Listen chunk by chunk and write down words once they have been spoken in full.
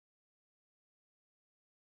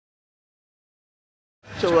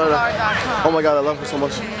Chill right out. Oh my God, I love her so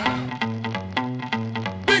much.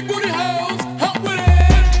 Big booty hoes, help with it.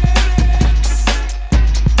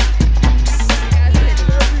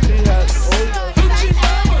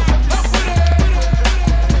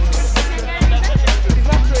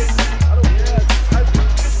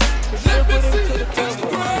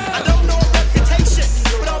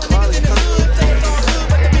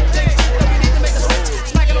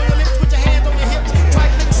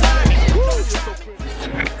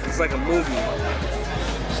 It's like a movie.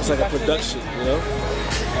 It's like a production, you know?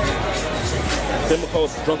 They call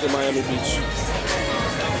it Drunk in Miami Beach.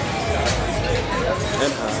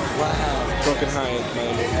 And high. Wow. Drunk and high in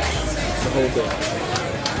Miami Beach. The whole day.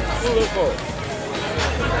 What is it called?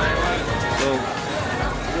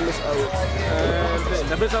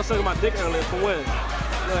 That bitch I was sucking my dick earlier from when?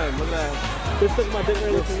 When? Look at that. Bitch sucking my dick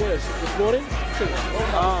earlier from when? This morning?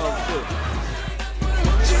 Oh, shit.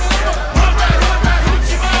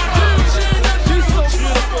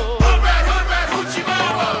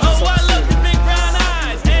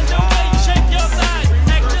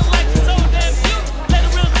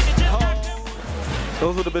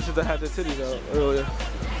 Those were the bitches that had their titties out earlier.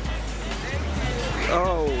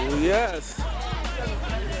 Oh, yes.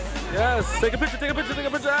 Yes. Take a picture, take a picture, take a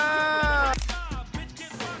picture. Ah!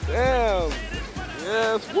 Damn.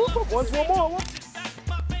 Yes. Whoop, one more.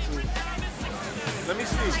 Let me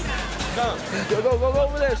see. Come. Go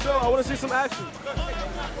over there. Show. I want to see some action.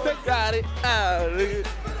 Got it. Ah, nigga.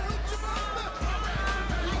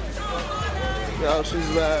 Yo, she's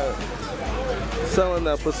mad. Selling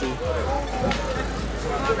that pussy.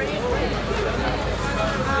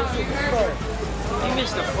 You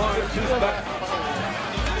missed the farm. She's back.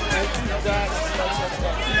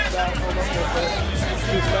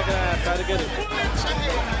 She's back ass. Try to get it.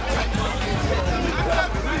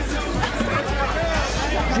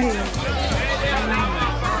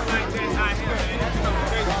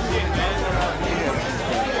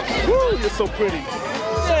 Woo, you're so pretty.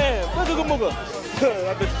 Damn, look at the mother.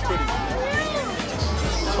 That bitch is pretty.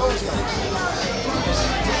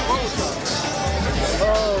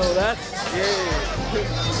 Oh, that's yeah.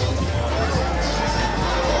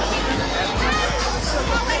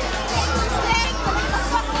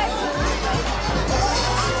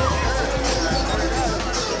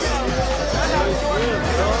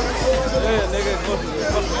 Yeah, nigga,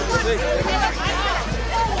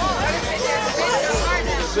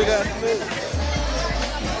 big ass snake.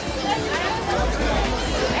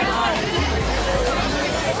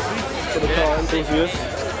 For the car enthusiasts.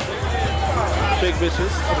 Big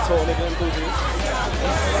bitches for the tall nigga enthusiasts.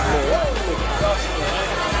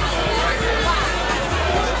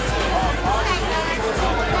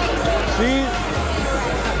 See?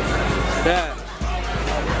 That.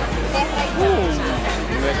 Boom,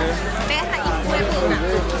 nigga.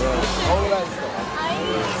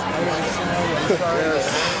 Yes.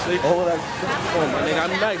 Oh, my nigga,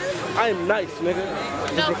 I'm nice. I am nice, nigga.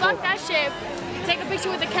 No, fuck that shit. Take a picture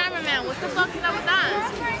with the cameraman. What the fuck is up with that?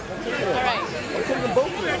 Alright. I'm taking both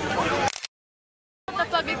of them. What the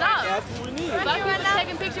fuck is up? That's what we need. Fuck you just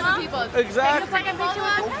taking pictures with people. Exactly. Take a fucking picture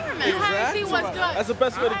with the cameraman. Exactly. See what's good. That's the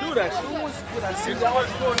best way to do that. Let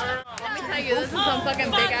me tell you, this is some fucking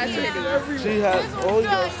big ass titties. She has all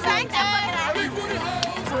your.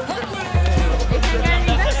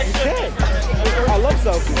 You can't. I love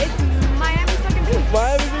selfies. It's Miami fucking Beach.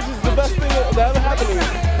 Miami Beach is the best thing that ever happened to me.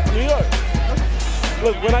 New York.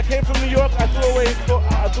 Look, when I came from New York, I threw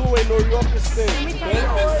away New York's thing.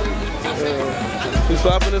 She's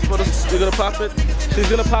popping this for the. You're gonna pop it. She's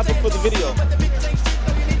gonna pop it for the video.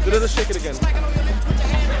 It doesn't shake it again.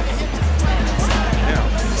 Yeah.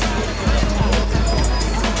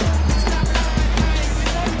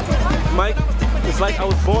 Mike, it's like I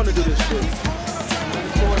was born to do this shit.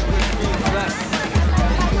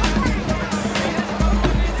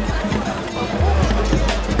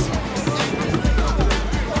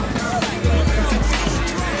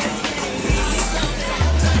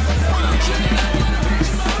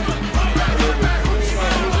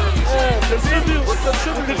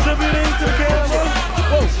 Contributing to the camera.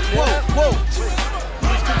 Whoa.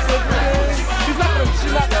 He's contributing. He's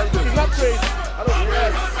not crazy. I don't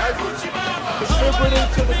care. Contributing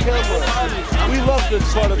to the camera. We love this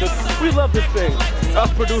part of this. We love this thing.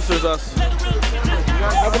 Us producers, us.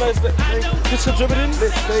 Have a nice day. She's contributing?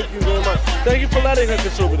 Thank you very much. Thank you for letting her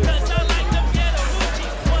contribute.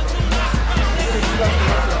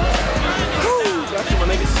 Woo, got you, my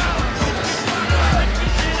niggas.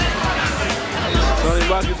 Johnny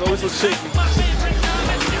Rockets always so shaky.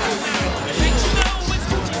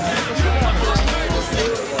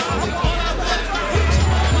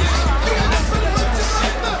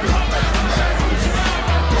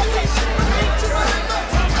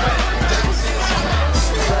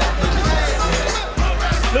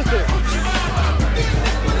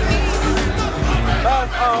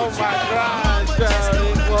 Oh my God,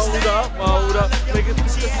 Charlie. Hold up. Niggas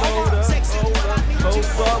just hold up.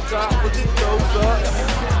 God, with the toes up.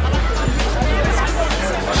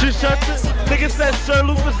 She shut this. Nigga said Sir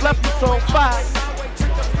Lupus left us on fire.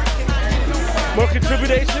 More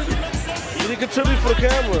contribution? You need to contribute for the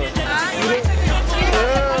camera.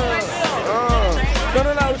 No,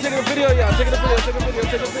 we're taking a video, y'all.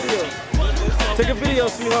 Take a video,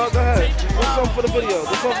 sweetheart. Go ahead. This song for the video.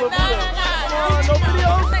 Come on, no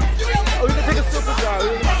video? Oh, you can take a still picture, y'all.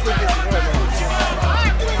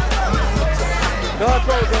 Go ahead,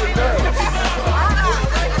 bro. Go ahead.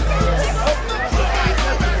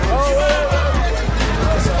 Oh,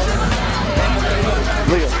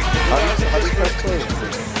 wait. Look, how do you press play?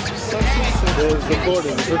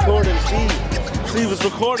 It's recording. Steve was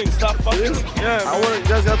recording. Stop fucking. Yeah, I want you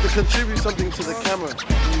guys have to contribute something to the camera.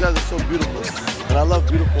 You guys are so beautiful, and I love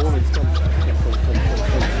beautiful women. Come.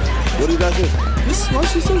 What do you guys think? Why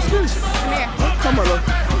is she so scared? Come here. Come on, love.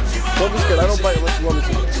 Don't be scared. I don't bite unless you want me to.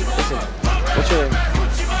 Listen. What's your name?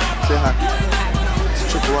 Say hi.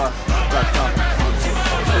 RRR.com.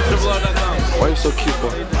 RRR.com. Why are you so cute, bro?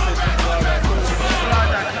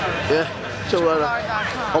 Yeah.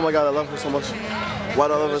 RRR.com. Oh my God, I love her so much. Why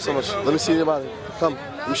do I love her so much? Let me see your body. Come,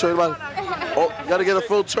 let me show you your body. Oh, you gotta get a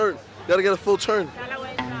full turn.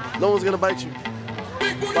 No one's gonna bite you.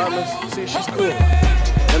 Bye, miss. See, she's cool.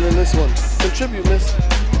 And then this one. Contribute, miss.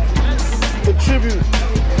 Contribute.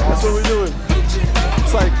 That's what we're doing.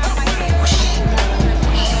 It's like,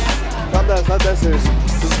 not that serious.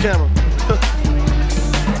 This is camera.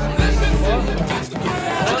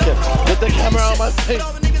 Okay. Get the camera out of my face.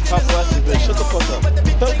 Paparazzi, bitch. Shut the fuck up.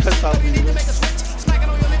 Don't cut top of you,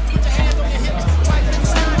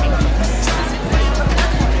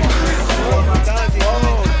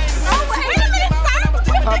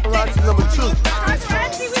 Paparazzi number 2.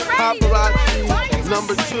 Paparazzi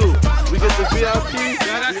number 2. We get the VIP.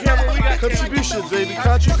 Contributions, baby.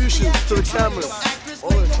 Contributions to the camera.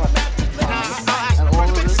 All of this. And all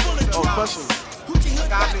of this. Oh, questions.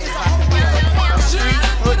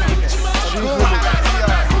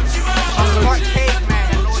 Smart cave man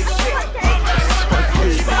and all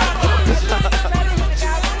this shit.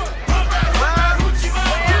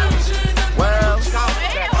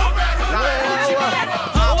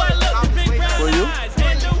 For you?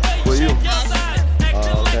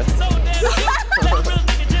 Okay.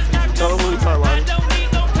 Tell them who we are, Lonnie.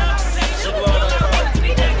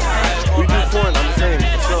 We do porn, I'm saying.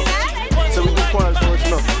 So we do porn, I just want to let you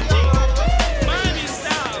know.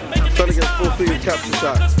 Trying to get a full figure capture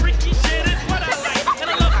shot.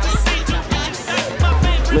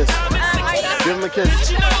 Miss, give him a kiss.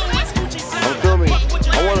 I'm filming. I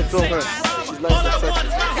want to film her. She's nice and sexy.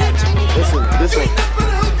 Listen, this one.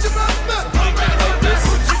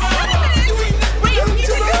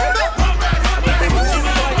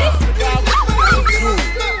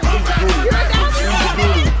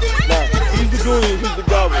 He's the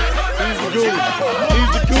gobble. He's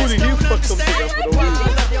the goonie. He fucked something up for no reason.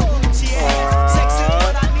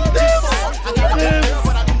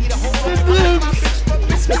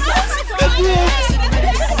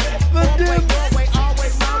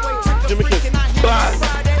 Give me a kiss. Bye.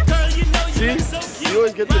 See? You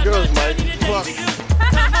always get the girls, Mike. Fuck.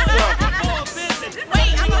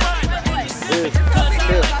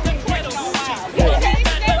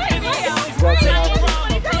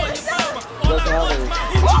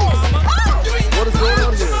 What is going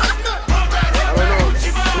on here? I don't know.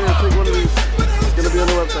 Here, take one of these. It's gonna be on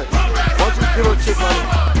the website. Why don't you give her a kiss on it?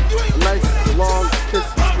 A nice, long kiss.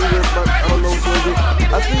 But I don't know what she's gonna do.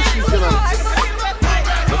 I think she's gonna.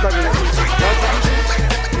 That's not gonna.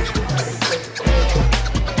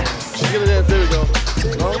 She's gonna dance. There we go.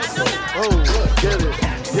 Oh, get it.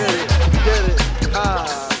 Ah,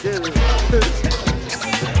 get it.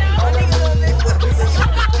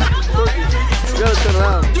 You gotta turn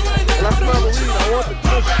around. And I smell the weed. I want the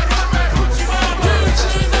push.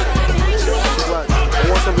 She's like, I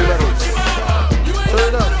want something better. Turn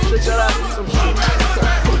it up. Shake that ass with some shit.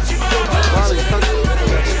 Ronnie, touch it.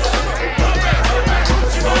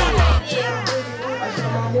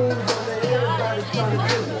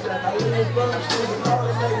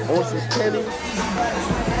 I want some candy.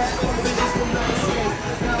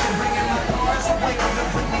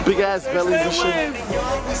 Big ass bellies and shit.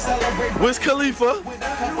 Where's Khalifa?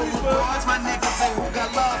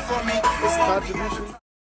 Contribution.